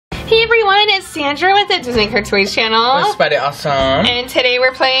Hey everyone, it's Sandra with the Disney Cartoons channel. It's Spidey Awesome. And today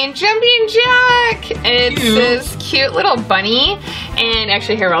we're playing Jumping Jack. It's this cute little bunny. And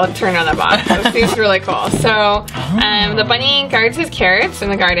actually here, I'll turn on the box. It seems really cool. So the bunny guards his carrots in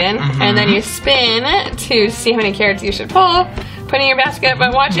the garden. And then you spin to see how many carrots you should pull. Put in your basket.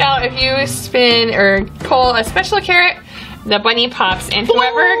 But watch out if you spin or pull a special carrot, the bunny pops. And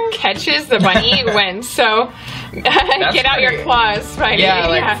whoever catches the bunny wins. So get out your claws, Spidey. Yeah,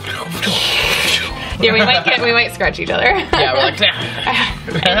 like. Yeah, we might scratch each other. Yeah, we're like.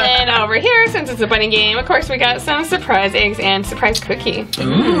 And then over here, since it's a bunny game, of course we got some surprise eggs and surprise cookie.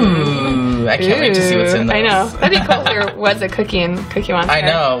 Ooh, I can't wait to see what's in those. I know. That'd be cool if there was a cookie and Cookie Monster. I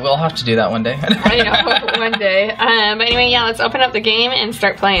know. We'll have to do that one day. I know, one day. But anyway, yeah, let's open up the game and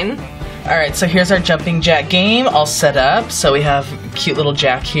start playing. Alright, so here's our Jumping Jack game all set up. So we have cute little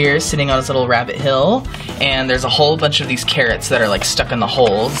Jack here sitting on his little rabbit hill. And there's a whole bunch of these carrots that are like stuck in the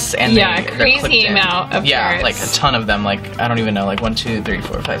holes. And yeah, crazy amount of carrots. Yeah, like a ton of them. Like, I don't even know, like 1, 2, 3,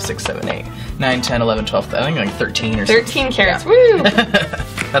 4, 5, 6, 7, 8, 9, 10, 11, 12, I think like 13 or something. 13 carrots, yeah. woo!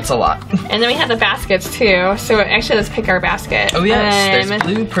 That's a lot. And then we have the baskets too. So actually, let's pick our basket. Oh yes, there's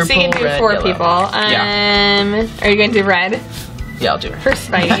blue, purple, so you can do red, 4 yellow. people. Yeah. Are you going to do red? Yeah, I'll do it. For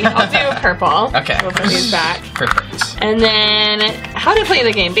Spidey. I'll do purple. Okay. We'll put these back. Perfect. And then, how to play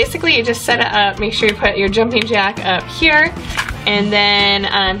the game. Basically, you just set it up. Make sure you put your Jumping Jack up here. And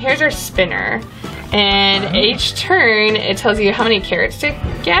then, here's our spinner. And each turn, it tells you how many carrots to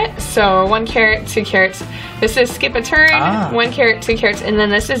get. So, 1 carrot, 2 carrots. This is skip a turn, 1 carrot, 2 carrots. And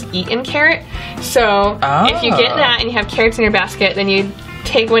then this is eat in carrot. So, if you get that and you have carrots in your basket, then you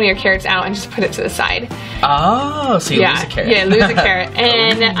take one of your carrots out and just put it to the side. Oh, so you lose a carrot. Yeah, lose a carrot.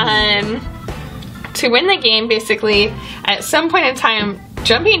 And to win the game, basically, at some point in time,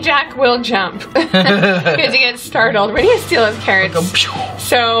 Jumping Jack will jump because he gets startled when you steal his carrots.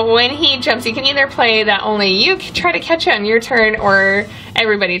 So when he jumps, you can either play that only you try to catch it on your turn, or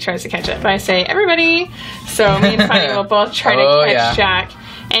everybody tries to catch it. But I say everybody. So me and Spidey will both try to catch Jack.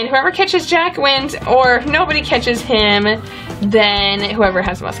 And whoever catches Jack wins, or if nobody catches him, then whoever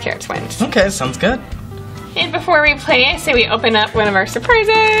has the most carrots wins. Okay, sounds good. And before we play, I say we open up one of our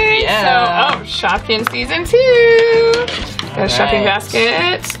surprises. Yeah. So, Shopping Season 2. Got a shopping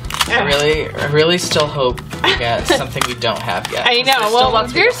basket. I really still hope we get something we don't have yet. I know. Well,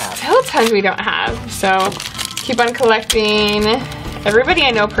 there's still tons we don't have. So, keep on collecting. Everybody I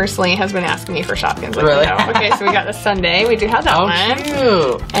know personally has been asking me for Shopkins. Really? Okay, so we got the sundae. We do have that one.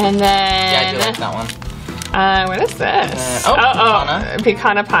 Oh, cute. And then... Yeah, I do like that one. What is this?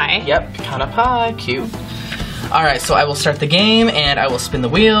 Pecana pie. Yep, pecana pie. Cute. Alright, so I will start the game, and I will spin the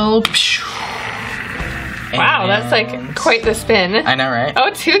wheel. Wow, that's like quite the spin. I know, right? Oh,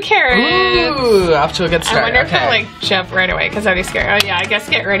 2 carrots. Ooh, off to a good start. I wonder if I'll like jump right away because I'd be scared. Oh yeah, I guess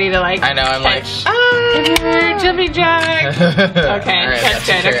get ready to like. I know, I'm catch. like, Jumping Jack. Okay, right, that's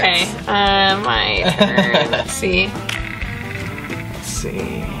good. Okay, my turn. Let's see. Let's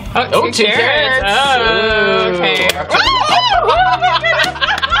see. Oh, 2 carrots. Oh, okay. Oh my goodness!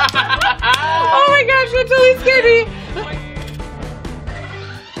 Oh my gosh, that totally scared me.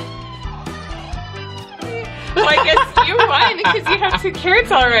 Well, I guess you won because you have 2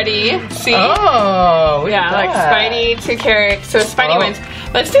 carrots already. See? Oh, yeah, like Spidey, 2 carrots. So Spidey wins.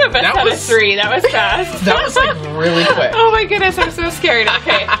 Let's do a best out of 3. That was fast. That was like really quick. Oh my goodness, I'm so scared.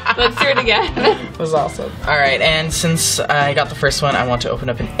 Okay, let's do it again. That was awesome. Alright, and since I got the first one, I want to open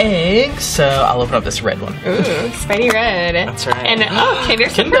up an egg, so I'll open up this red one. Ooh, Spidey red. That's right. And Kinder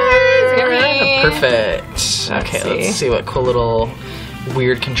Surprise. Perfect. Let's see what cool little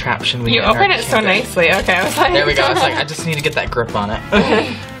weird contraption we You open it so nicely. Okay, I was like... There we go. I was like, I just need to get that grip on it.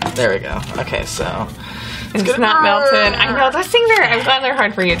 There we go. Okay, so... It's not melted. I know, those things are... I'm glad they're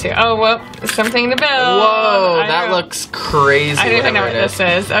hard for you too. Oh, whoop. Something to build. Whoa, that looks crazy. I don't even know what this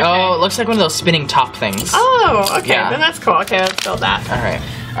is. Okay. Oh, it looks like one of those spinning top things. Oh, okay. Yeah. Then that's cool. Okay, let's build that.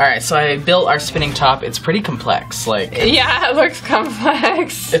 Alright, so I built our spinning top. It's pretty complex. Like, yeah, it looks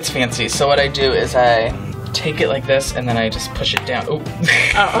complex. It's fancy. So what I do is I take it like this, and then I just push it down. Ooh.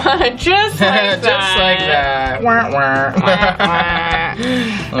 Oh, just like that. Just like that. Wah, wah.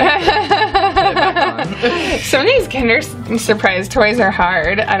 Some of these Kinder Surprise toys are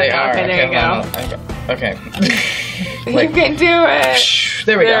hard. I don't know. Okay, there you go. Okay. You can do it.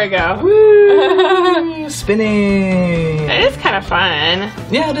 There we go. There we go. Woo! Spinning. It is kind of fun.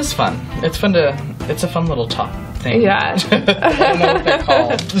 Yeah, it is fun. It's fun to. It's a fun little top thing. Yeah. I don't know what they're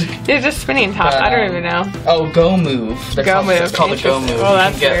called. They're just spinning top. I don't even know. Oh, Go Move. It's called a Go Move. Oh,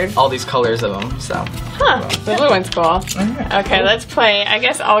 that's you can weird. get all these colors of them. So. Huh. The blue one's cool. Okay, let's play. I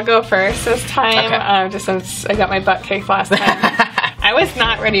guess I'll go first this time. Okay. Just since I got my butt kicked last time. I was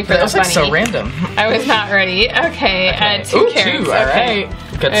not ready for That this was bunny. like so random. I was not ready. Okay, two Ooh, carrots. 2, okay.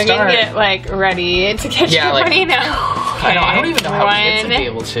 alright. Good I'm start. gonna get like ready to catch the bunny now. I don't even know how kids would be 1,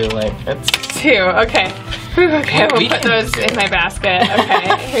 able to, like, it's... 2, okay. Whew, okay, We we'll put can those do in it. my basket.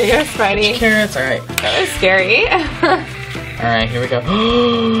 Okay, here you go, Spidey. Carrots, alright. That was scary. Alright, here we go.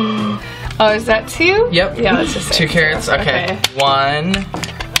 Oh, is that 2? Yep. Yeah, let's just say 2 carrots, okay. 1,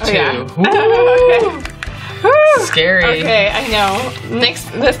 2. Yeah. Ooh. Okay. Whew. Scary. Okay, I know.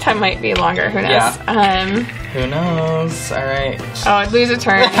 This time might be longer. Who knows? Yeah. Who knows? Alright. Oh, I'd lose a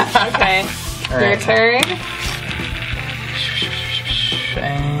turn. Okay. Your Alright. turn.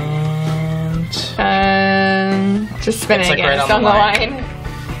 And... Just spin It's it like again. right It's on on the the line. line.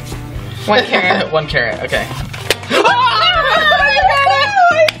 1 carrot. 1 carrot, okay.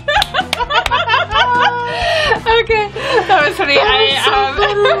 Okay, that was funny.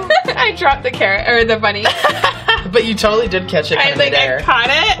 I dropped the carrot or the bunny. But you totally did catch it kind of midair. I caught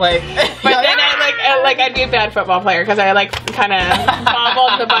it. Like, But then I'd be a bad football player because I kind of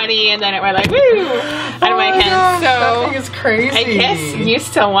bobbled the bunny and then it went like woo out of my hand. that thing So is crazy. I guess you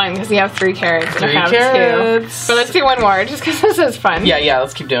still won because you have 3 carrots and I 3 have carrots. 2. But let's do one more just because this is fun. Yeah,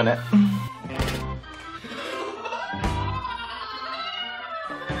 let's keep doing it.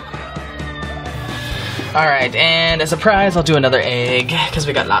 Alright, and as a prize, I'll do another egg, because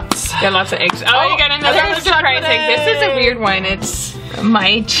we got lots. Got lots of eggs. Oh, you got another surprise egg. This is a weird one. It's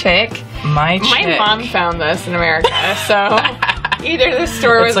my chick. My mom found this in America, so either the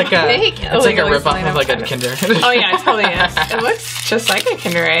store was like fake. it's like a rip-off of like a Kinder. Oh yeah, it totally is. It looks just like a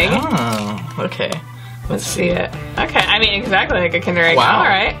Kinder egg. Oh, okay. Let's see it. Okay, I mean exactly like a Kinder egg. Wow. All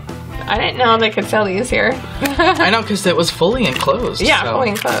right. I didn't know they could sell these here. I know, because it was fully enclosed. Yeah, so. fully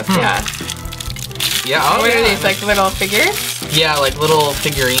enclosed. Yeah. Yeah. What are these, like little figures? Yeah, like little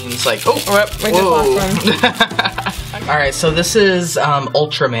figurines. Like, oh, We just lost one. All right, so this is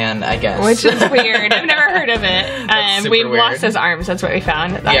Ultraman, I guess. Which is weird. I've never heard of it. We super lost weird. his arms. That's what we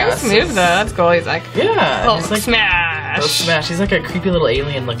found. The Yeah, arms move though. That's cool. He's like, Yeah. oh, he's like, smash. oh, smash. He's like a creepy little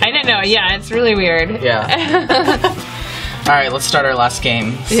alien looking. I didn't know. Yeah, it's really weird. Yeah. All right, let's start our last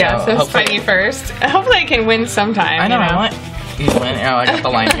game. Yeah, so hopefully- Spidey first. Hopefully I can win sometime. I know. You I want you to win. Oh, I got the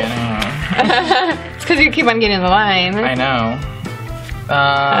line again. It's because you keep on getting in the line. I know.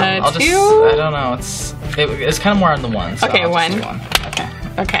 I'll 2? just. I don't know. It's kind of more on the 1. So Okay, I'll just 1. do 1. Okay.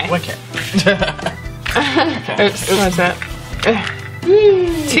 Okay. 1 carrot. Oops, what's that?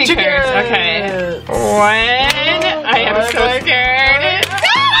 2 carrots. Okay. 1. I am so scared.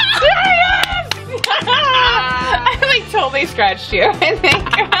 I like totally scratched you, I think.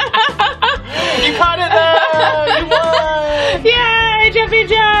 You caught it though! You won! Yay, jumpy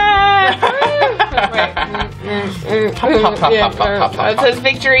jack! It says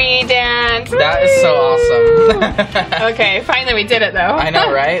victory dance. That is so awesome. Okay, finally we did it though. I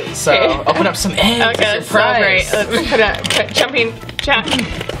know, right? So open up some eggs. Okay, let's celebrate. Let's put jumping jack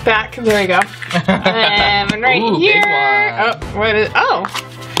back. There we go. And right Ooh, here. big one. Oh, what is? Oh,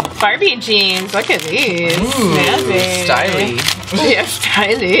 Barbie jeans. Look at these. Ooh, Snazzy. styly. Yeah,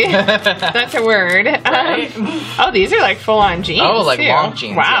 styly. That's a word. Oh, these are like full-on jeans. Oh, like too. long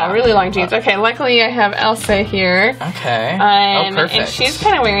jeans, Wow, yeah. really long jeans. Okay, luckily I have Elsa here. Okay. Oh, perfect. and she's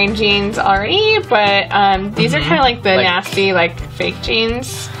kind of wearing jeans already, but these are kind of like the nasty, like fake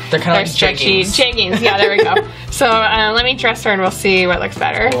jeans. They're kind of like stretchy jeggings. jeggings. Yeah, there we go. So let me dress her and we'll see what looks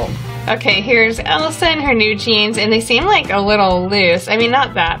better. Cool. Okay, here's Elsa and her new jeans, and they seem like a little loose. I mean,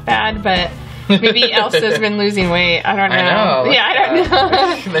 not that bad, but maybe Elsa's been losing weight. I don't know. I know. Yeah, I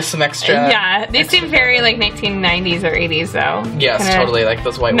don't know. There's some extra. Yeah, they seem very like 1990s or 80s though. Yes, Kinda totally. Like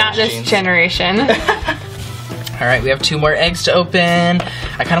those white not this jeans. generation. All right, we have 2 more eggs to open.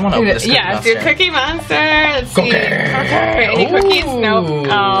 I kind of want to open this Cookie Yeah, it's your Monster. Cookie Monster. Let's see. Cookie. Okay. Any cookies? Nope. Ooh.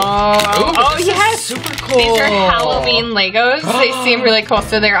 Oh, This is yes. super cool. These are Halloween Legos. They seem really cool.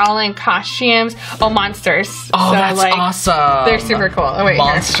 So they're all in costumes. Oh, monsters. Oh, so, that's like, awesome. They're super cool. Oh, wait, here.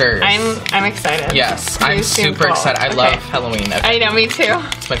 Monsters. I'm excited. Yes, I'm These seem super cool. excited. I Okay. love Halloween. Okay, I know, me too.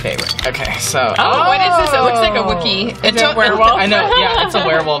 it's my favorite. Okay, so. Oh, what is this? It looks like a Wookiee. Is it a werewolf? I know. Yeah, it's a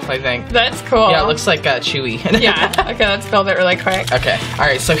werewolf. I think. That's cool. Yeah, it looks like Chewy. Yeah. Okay, let's build it really quick. Okay. All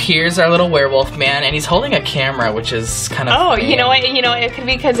right. So here's our little werewolf man, and he's holding a camera, which is kind of. Oh, funny. you know what? You know, it could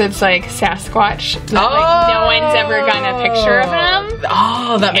be because it's like Sasquatch. Like, no one's ever gotten a picture of him.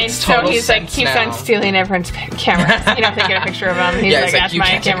 Oh, that And makes so total he's like sense keeps now. on stealing everyone's cameras. You know, if they get a picture of him, he's Yeah, like, that's you my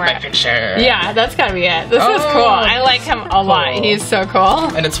can't take camera. my picture. Yeah, that's gotta be it. This is Oh, cool. I like him a lot. cool. He's so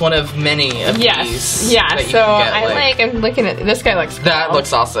cool. And it's one of many of Yes. these. Yeah. that you So can get, I like. I'm looking at this guy. Looks cool. That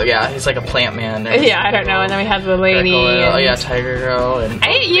looks awesome. Yeah, he's like a plant man. Or Yeah, I don't know. And then we have the lady. Oh and- yeah, Tiger Girl. And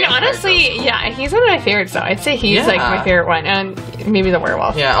You know, honestly, yeah, he's one of my favorites though. I'd say he's like my favorite one. And maybe the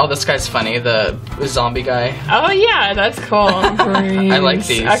werewolf. Yeah, oh, this guy's funny. The zombie guy. Oh yeah, that's cool. I like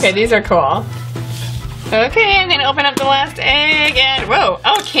these. Okay, these are cool. Okay, I'm gonna open up the last egg and whoa!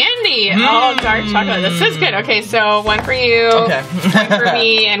 Oh, candy! Oh, dark chocolate. This is good. Okay, so one for you, Okay. one for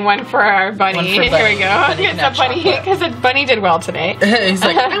me, and one for our bunny. One for Here Bunny. we go. Bunny It's can a have bunny chocolate. because the bunny did well today. He's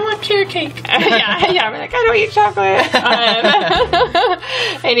like, I want carrot cake. yeah. We're like, I don't eat chocolate.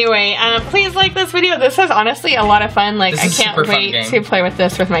 Anyway, please like this video. This is honestly a lot of fun. Like, This I is a can't super fun wait game. to play with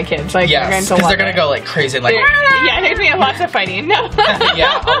this with my kids. Like, Yes, because they're gonna go like crazy, like yeah, there's gonna be lots of fighting. No,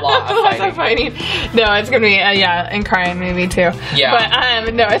 yeah, a lot of lots of fighting. No, it's gonna be and crying maybe too. Yeah.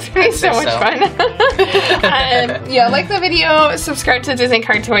 But no, it's gonna be so much fun. Yeah, like the video, subscribe to Disney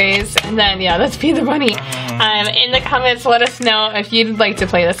Card Toys, and then let's be the bunny. In the comments, let us know if you'd like to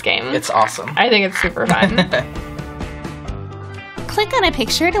play this game. It's awesome. I think it's super fun. Click on a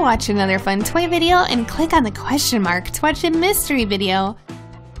picture to watch another fun toy video, and click on the question mark to watch a mystery video.